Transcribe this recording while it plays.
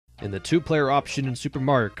In the two-player option in Super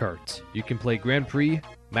Mario Kart, you can play Grand Prix,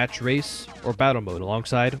 Match Race, or Battle Mode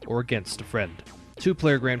alongside or against a friend.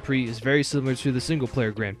 Two-player Grand Prix is very similar to the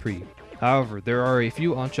single-player Grand Prix. However, there are a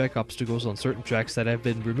few on-track obstacles on certain tracks that have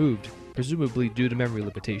been removed, presumably due to memory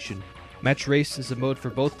limitation. Match Race is a mode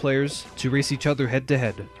for both players to race each other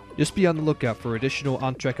head-to-head. Just be on the lookout for additional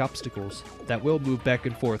on-track obstacles that will move back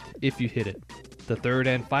and forth if you hit it. The third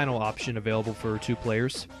and final option available for two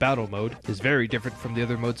players, Battle Mode, is very different from the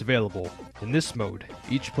other modes available. In this mode,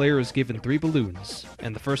 each player is given 3 balloons,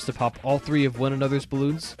 and the first to pop all 3 of one another's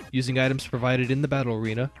balloons, using items provided in the battle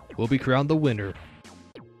arena, will be crowned the winner.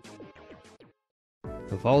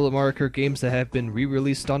 Of all the Mario Kart games that have been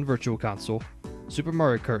re-released on Virtual Console, Super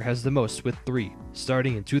Mario Kart has the most with 3,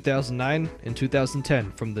 starting in 2009 and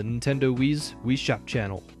 2010 from the Nintendo Wii's Wii Shop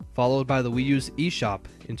channel, followed by the Wii U's eShop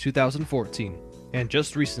in 2014, and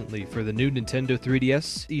just recently for the new Nintendo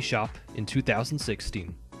 3DS eShop in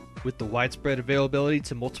 2016. With the widespread availability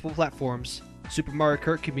to multiple platforms, Super Mario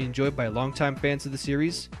Kart can be enjoyed by longtime fans of the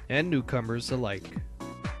series and newcomers alike.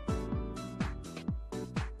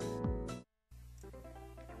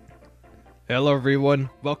 Hello everyone,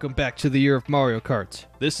 welcome back to the year of Mario Kart.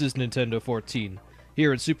 This is Nintendo 14,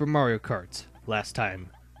 here in Super Mario Kart. Last time,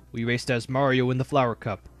 we raced as Mario in the Flower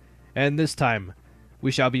Cup, and this time,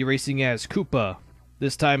 we shall be racing as Koopa,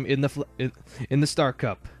 this time in the Star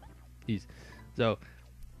Cup. So,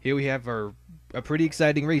 here we have a pretty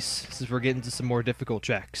exciting race, since we're getting to some more difficult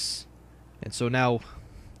tracks. And so now,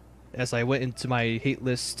 as I went into my hate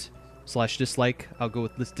list / dislike, I'll go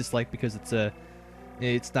with this dislike because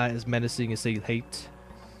it's not as menacing as say hate.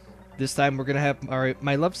 This time we're gonna have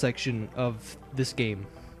my love section of this game,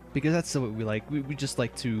 because that's what we like. We just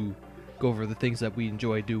like to go over the things that we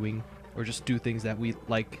enjoy doing, or just do things that we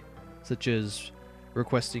like, such as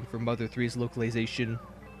requesting for Mother 3's localization,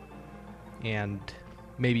 and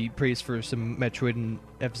maybe praise for some Metroid and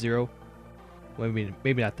F-Zero. Well, I mean,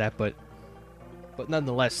 maybe not that, but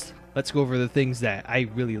nonetheless, let's go over the things that I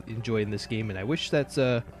really enjoy in this game, and I wish that's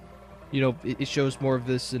it shows more of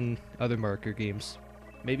this in other Mario Kart games.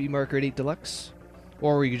 Maybe Mario Kart 8 Deluxe?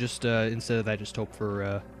 Or we could just, instead of that, just hope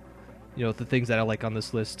for, the things that I like on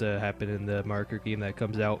this list happen in the Mario Kart game that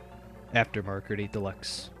comes out after Mario Kart 8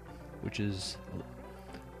 Deluxe, which is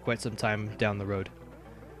quite some time down the road.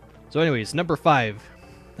 So anyways, number 5,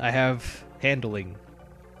 I have handling.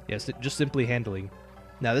 Yes, just simply handling.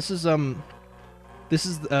 Now this is the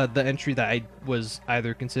entry that I was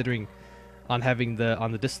either considering on having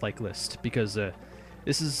on the dislike list, because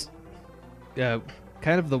this is kind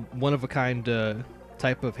of the one-of-a-kind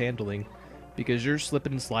type of handling, because you're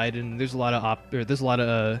slipping and sliding. There's a lot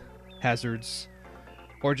of hazards,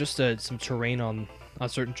 or just some terrain on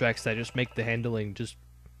certain tracks that just make the handling just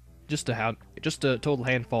a total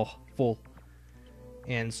handful full.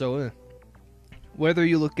 And so whether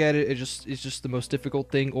you look at it, it's just the most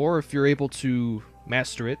difficult thing, or if you're able to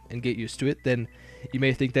master it and get used to it, then you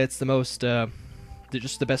may think that's the most,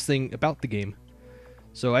 just the best thing about the game.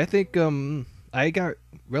 So I think I got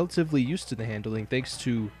relatively used to the handling thanks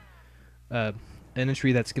to an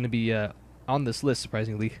entry that's going to be on this list,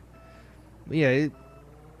 surprisingly. But yeah,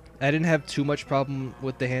 I didn't have too much problem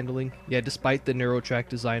with the handling. Yeah, despite the narrow track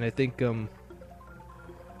design, I think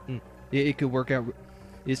it could work out.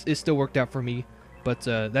 It still worked out for me, but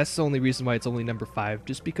that's the only reason why it's only number 5.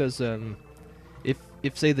 Just because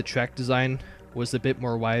if say the track design was a bit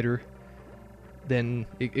more wider than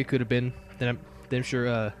it could have been, then I'm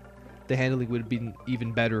sure the handling would have been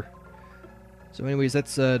even better. So anyways,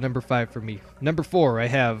 that's number 5 for me. Number 4, I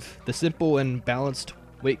have the simple and balanced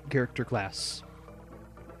weight character class.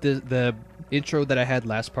 The intro that I had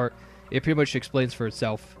last part, it pretty much explains for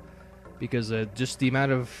itself, because just the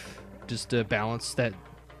amount of balance that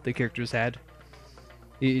the characters had,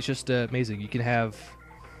 it's just amazing. You can have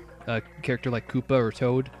a character like Koopa or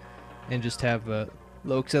Toad and just have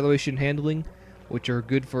low acceleration handling, which are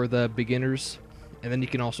good for the beginners, and then you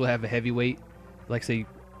can also have a heavyweight, like say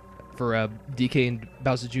for DK and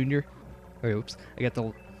Bowser Jr. Okay, oops, I got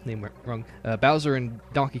the name wrong. Bowser and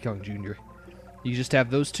Donkey Kong Jr. You just have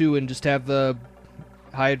those two, and just have the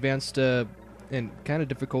high advanced and kind of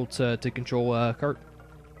difficult to control kart.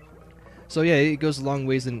 So yeah, it goes a long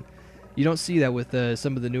ways, and you don't see that with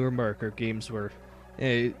some of the newer Mario Kart games where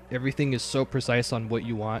everything is so precise on what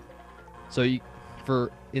you want. So for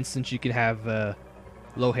instance, you can have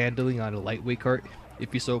low handling on a lightweight kart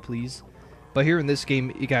if you so please. But here in this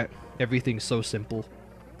game, you got everything so simple,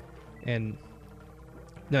 and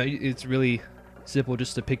no, it's really simple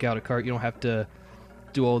just to pick out a kart. You don't have to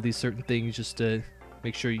do all these certain things just to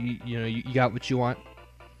make sure you got what you want.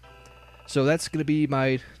 So that's going to be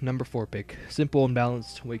my number 4 pick. Simple and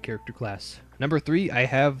balanced weight character class. Number 3, I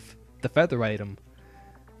have the feather item.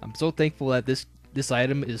 I'm so thankful that this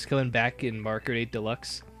item is coming back in Mario Kart 8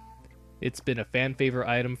 Deluxe. It's been a fan favorite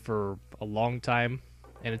item for a long time,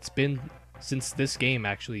 and it's been since this game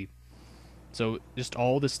actually. So just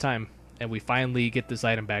all this time, and we finally get this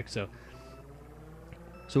item back. So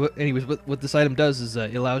anyways, what this item does is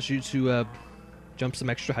it allows you to jump some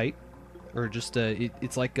extra height, or just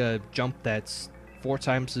it's like a jump that's 4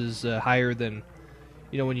 times as higher than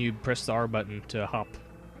when you press the R button to hop.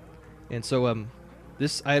 And so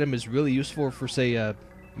this item is really useful for say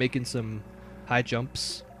making some high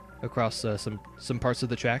jumps across some parts of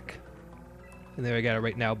the track. And there I got it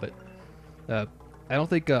right now, but I don't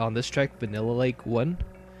think on this track, Vanilla Lake 1,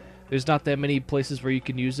 there's not that many places where you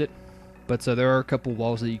can use it, but there are a couple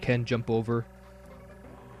walls that you can jump over.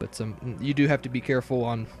 But you do have to be careful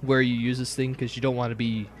on where you use this thing, because you don't want to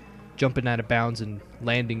be jumping out of bounds and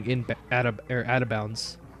landing out of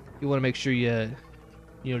bounds. You want to make sure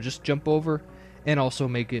you just jump over and also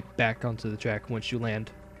make it back onto the track once you land.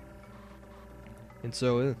 And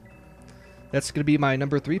so that's going to be my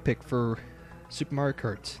number 3 pick for Super Mario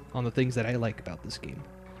Kart on the things that I like about this game.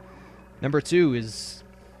 Number 2 is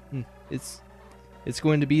it's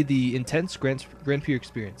going to be the intense Grand Prix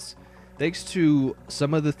experience. Thanks to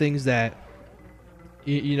some of the things that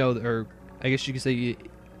or I guess you could say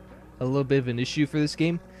a little bit of an issue for this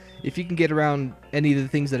game. If you can get around any of the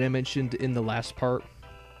things that I mentioned in the last part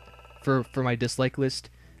for my dislike list,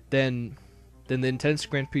 then the intense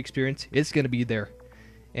Grand Prix experience is going to be there,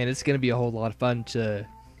 and it's going to be a whole lot of fun to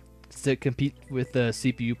compete with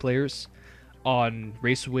CPU players on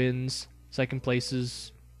race wins, second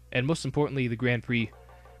places, and most importantly the Grand Prix,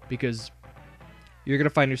 because you're going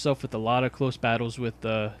to find yourself with a lot of close battles with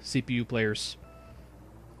CPU players.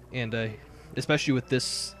 And especially with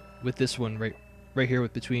this one right here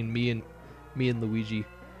between me and Luigi,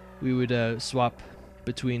 we would swap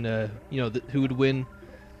between who would win.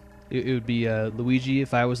 It would be Luigi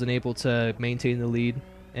if I wasn't able to maintain the lead,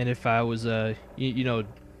 and if I was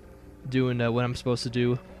doing what I'm supposed to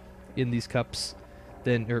do in these cups,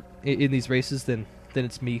 or in these races, then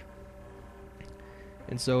it's me.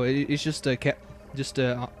 And so it's just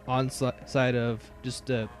a on side of just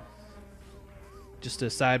a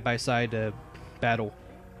side by side battle.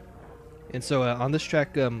 And so on this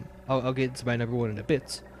track, I'll get into my number 1 in a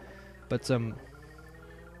bit, but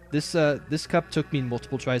this cup took me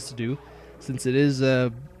multiple tries to do, since it is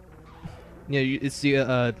it's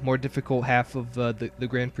the more difficult half of the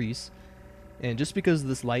Grand Prix, and just because of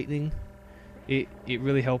this lightning, it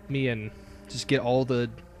really helped me and just get all the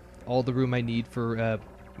room I need for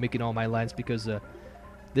making all my lines, because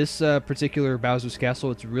this particular Bowser's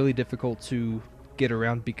Castle, it's really difficult to get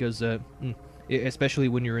around, because especially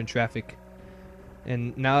when you're in traffic.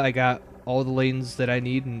 And now I got all the lanes that I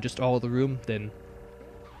need and just all the room, then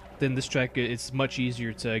this track, it's much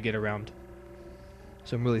easier to get around.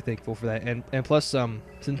 So I'm really thankful for that. And plus,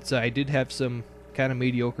 since I did have some kind of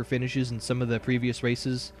mediocre finishes in some of the previous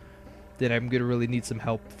races, then I'm gonna really need some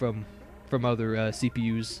help from other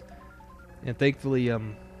CPUs. And thankfully,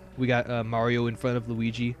 we got Mario in front of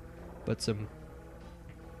Luigi, but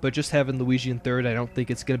just having Luigi in third, I don't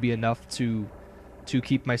think it's gonna be enough to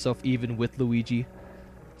keep myself even with Luigi.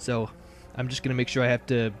 So I'm just gonna make sure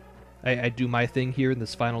I do my thing here in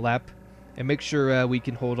this final lap, and make sure we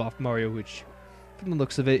can hold off Mario, which from the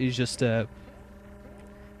looks of it is just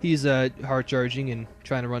he's hard charging and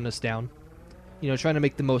trying to run us down, trying to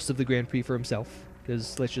make the most of the Grand Prix for himself,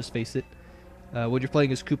 because let's just face it, when you're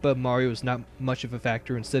playing as Koopa, Mario is not much of a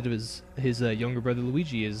factor. Instead of his younger brother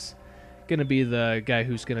Luigi is gonna be the guy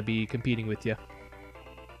who's gonna be competing with you.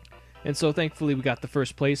 And so thankfully we got the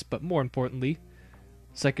first place, but more importantly,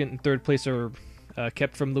 second and third place are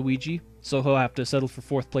kept from Luigi, so he'll have to settle for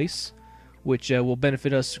 4th place, which will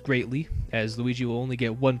benefit us greatly, as Luigi will only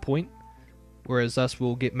get 1 point, whereas us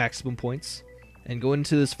will get maximum points. And going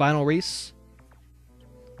into this final race,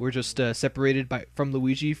 we're just separated from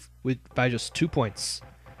Luigi by just 2 points.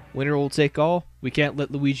 Winner will take all. We can't let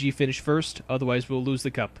Luigi finish first, otherwise we'll lose the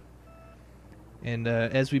cup. And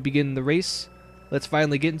as we begin the race, let's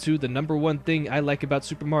finally get into the number 1 thing I like about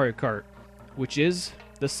Super Mario Kart, which is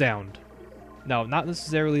the sound. Now, not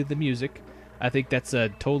necessarily the music. I think that's a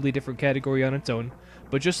totally different category on its own,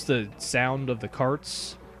 but just the sound of the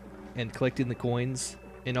carts and collecting the coins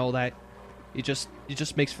and all that, it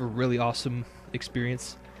just makes for a really awesome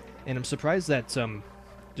experience. And I'm surprised that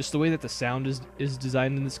just the way that the sound is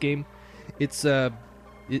designed in this game, it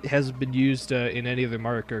hasn't been used in any other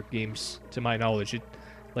Mario Kart games to my knowledge.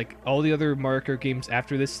 Like all the other Mario Kart games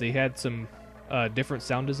after this, they had some different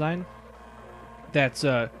sound design, that's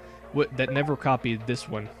that never copied this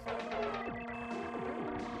one.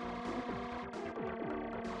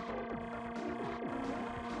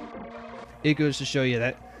 It goes to show you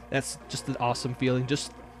that that's just an awesome feeling.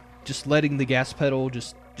 Just letting the gas pedal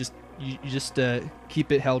you just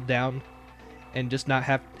keep it held down, and just not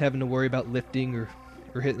having to worry about lifting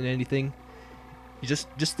or hitting anything. You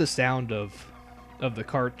just the sound of the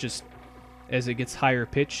cart just as it gets higher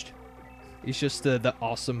pitched. It's just the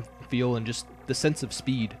awesome feel and just the sense of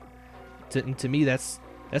speed. To me, that's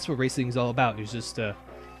what racing is all about. It's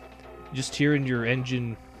just hearing your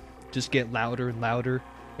engine just get louder and louder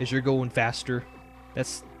as you're going faster.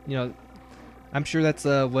 That's, you know, I'm sure that's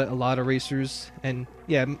what a lot of racers, and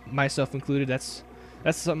yeah, myself included, that's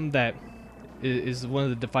something that is one of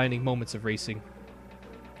the defining moments of racing.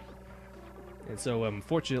 And so,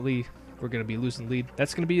 unfortunately, we're going to be losing lead.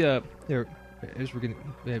 That's going to be as we're going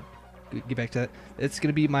to get back to that. It's going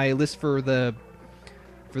to be my list for the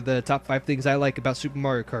top 5 things I like about Super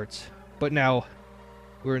Mario Kart. But now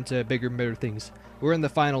we're into bigger and better things. We're in the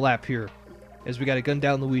final lap here, as we got to gun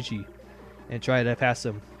down Luigi and try to pass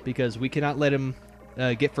him, because we cannot let him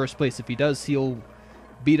get first place. If he does, he'll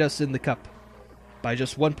beat us in the cup by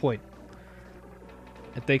just 1 point.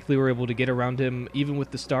 And thankfully we're able to get around him even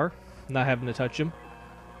with the star, not having to touch him,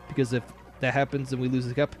 because if that happens and we lose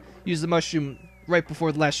the cup, use the mushroom right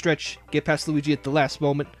before the last stretch, get past Luigi at the last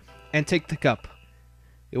moment, and take the cup.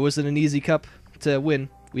 It wasn't an easy cup to win.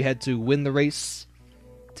 We had to win the race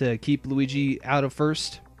to keep Luigi out of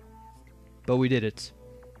first, but we did it.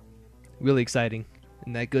 Really exciting,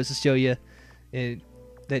 and that goes to show you, and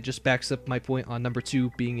that just backs up my point on number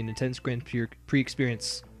 2 being an intense Grand Prix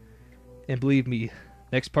experience. And believe me,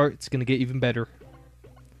 next part it's gonna get even better.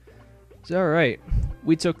 So alright,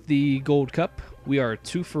 we took the gold cup. We are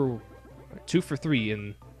 2 for 3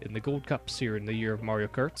 in the gold cups here in the year of Mario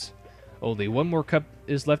Kart. Only one more cup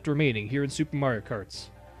is left remaining here in Super Mario Kart,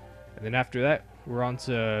 and then after that we're on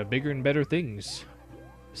to bigger and better things.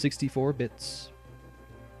 64 bits.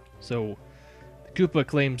 So, Koopa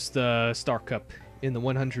claims the Star Cup in the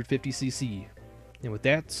 150cc. And with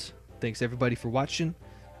that, thanks everybody for watching.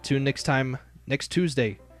 Tune next time, next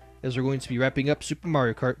Tuesday, as we're going to be wrapping up Super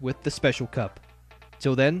Mario Kart with the Special Cup.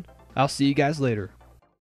 Till then, I'll see you guys later.